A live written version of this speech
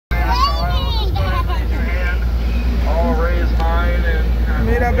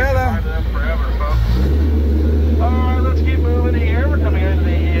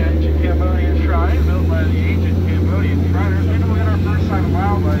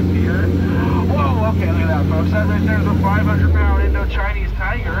right here. Whoa, okay, look at that, folks. That right there is a 500-pound Indo-Chinese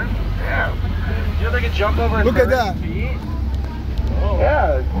tiger. Yeah. You know they can jump over 30 feet? Oh.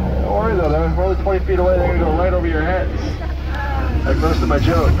 Yeah, don't worry though, they're only 20 feet away, they're gonna go right over your heads. Like most of my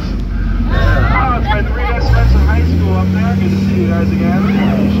jokes. Yeah. Oh, it's my 3 best friends in high school up there. Good to see you guys again.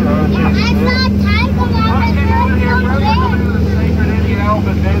 Sure, I'll change the name. Let's get over here, brother. We're coming to the Sacred Indian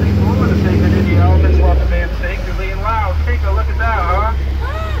Elephant Bathing Pool, where the Sacred Indian Elephants love to bathe sacredly and loud. Take a look at that, huh?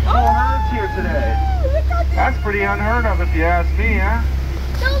 Whole herd's here today. That's pretty unheard of if you ask me, huh?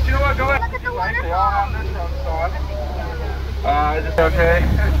 Do you know what? Go ahead. They all have this from on. Just okay.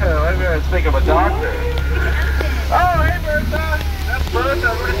 Let's think of a doctor. Oh, hey, Bertha. That's Bertha.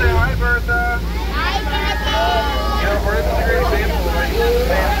 We're going to say hi, Bertha. Hi, Bertha. You know, Bertha's a great example of like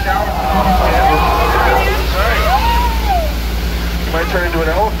saying shout. Right. You might turn into an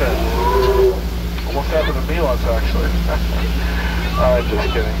elephant. Almost happened to me once, actually. I'm just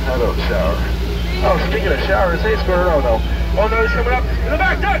kidding. I don't shower. Oh, speaking of showers, hey, Squirrel. Oh, no. Oh, no, he's coming up. In the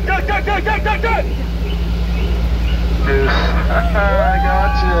back. Duck, duck, duck, duck, duck, duck, duck. Deuce. I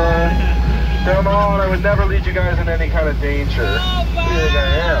gotcha. Come on, I would never lead you guys in any kind of danger. Here I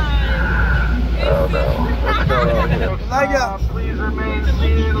am. Oh no. What's going on here? Please remain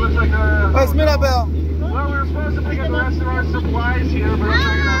seated. It looks like What's Mirabelle? Well, we were supposed to pick up the rest of our supplies here, but it's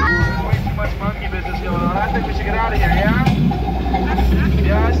way too much monkey business going on. I think we should get out of here, yeah?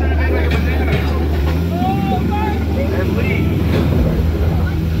 Yeah, I said it'd be like a banana. And leave.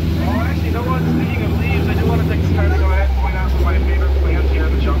 Oh, actually, you know what? Speaking of leaves, I do want to take this time to go ahead and point out some of my favorite plants here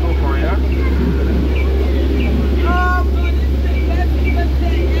in the jungle for you.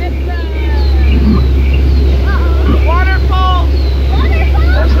 Waterfall!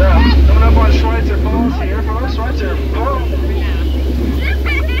 What's that? Coming up on Schweitzer Falls here, folks. Schweitzer Falls.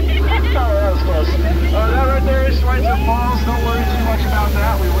 Oh, that was close. That right there is Schweitzer Falls. Don't worry too much about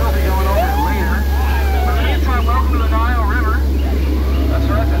that. We will be going over it later. But in the meantime, welcome to the Nile River. That's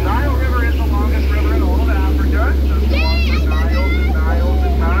right. The Nile River is the longest river in all of Africa. Just belongs to Niles and Niles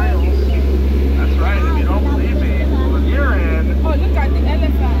and Niles. That's right. If you don't believe me, well, if you're in... Oh, look at the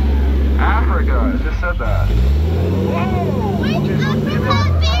elephant. Africa. I just said that. Whoa!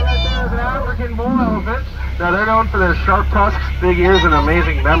 There's an African bull elephant. Now, they're known for their sharp tusks, big ears, and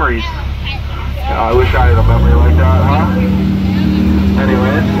amazing memories. I wish I had a memory like that, huh?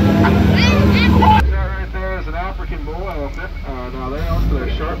 Anyways. That right there is an African bull elephant. Now, they're known for their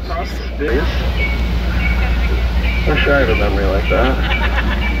sharp tusks, big ears. Wish I had a memory like that.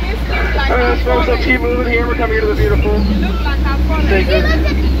 Alright, folks, let's keep moving here. We're coming here to the beautiful sacred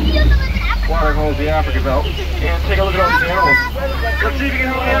watering holes, the African belt. And take a look at all these animals. Let's see if you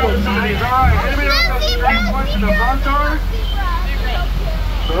can help me out with some of these. Alright, anybody know what those strange ones in the front are?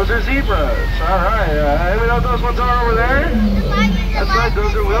 Those are zebras. Alright, anybody know what those ones are over there? That's right,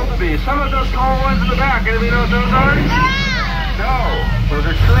 those are wildebeest. How about those tall ones in the back? Anybody know what those are? No, those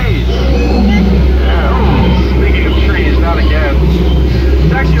are trees. Yeah, speaking of trees, not again.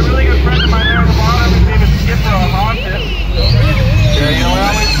 It's actually a really good friend of mine there on the bottom. His name is Skipper Alontis. Yeah, you know, I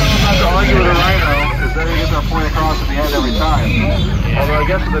always tell him not to argue with a rhino, because then he gets our point across at the end every time. Although I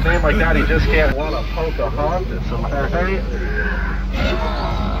guess with a name like that, he just can't want to poke a Hontus, am I right?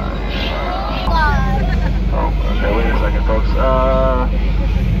 Oh, okay, wait a second, folks.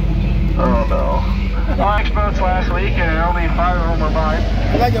 Oh no. I boats last week, and only 5 of them were mine.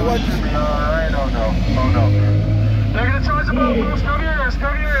 I like it, what? Alright, oh no, oh no. They're gonna charge the boat, folks. Come here, I'm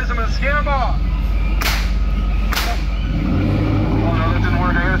gonna scare them off. Oh no, that didn't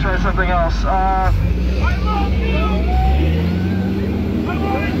work. I gotta try something else. I love you! I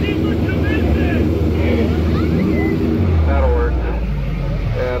want to see what you missing! That'll work.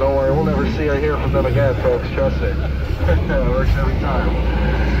 Yeah, don't worry, we'll never see or hear from them again, folks. Trust me. It works every time.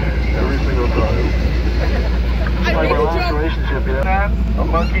 Every single time. It's like my last relationship, you know that? A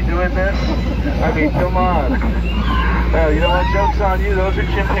monkey doing this? I mean, come on. You know what? Joke's on you. Those are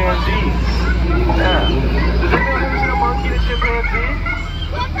chimpanzees. Yeah. Does anyone ever see a monkey and a chimpanzee?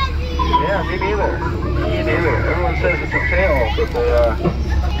 Yeah, me neither. Me neither. Everyone says it's a tail, but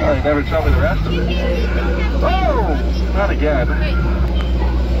they never tell me the rest of it. Oh! Not again.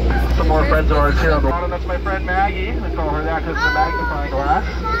 Some more friends of ours here on the bottom. That's my friend Maggie. We call her that because of the magnifying glass.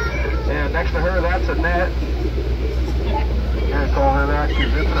 And next to her, that's Annette. I call her that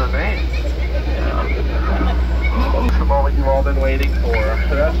because it's her name. Yeah. It's the moment you've all been waiting for.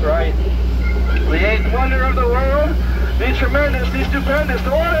 That's right. The 8th wonder of the world. The tremendous, the stupendous,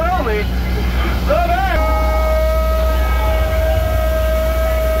 the one and only, the man.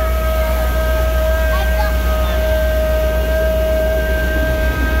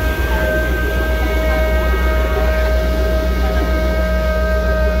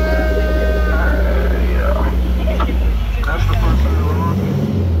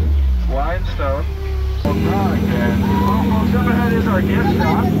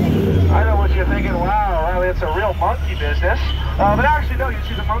 business. But actually, no, you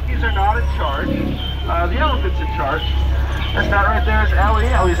see the monkeys are not in charge. The elephant's in charge. This that right there is Ellie.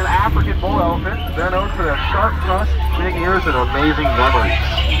 Ellie's an African bull elephant. They're known for their sharp tusks, big ears, and amazing memories.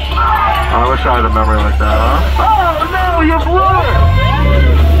 I wish I had a memory like that, huh? Oh no, you blew it!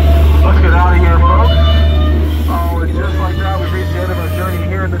 Let's get out of here, folks. Oh, and just like that, we've reached the end of our journey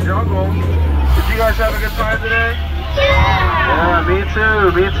here in the jungle. Did you guys have a good time today? Yeah, me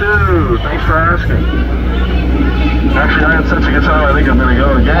too. Thanks for asking. Actually, I had such a good time, I think I'm gonna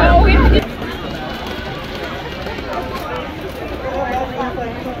go again. Oh, yeah.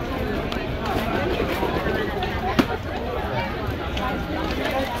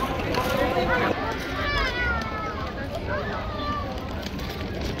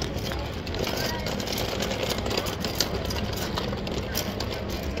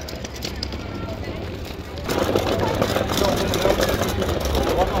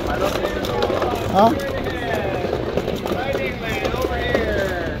 Huh? Disneyland over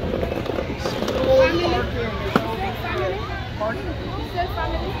here. Parking.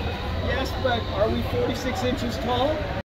 Yes, but are we 46 inches tall?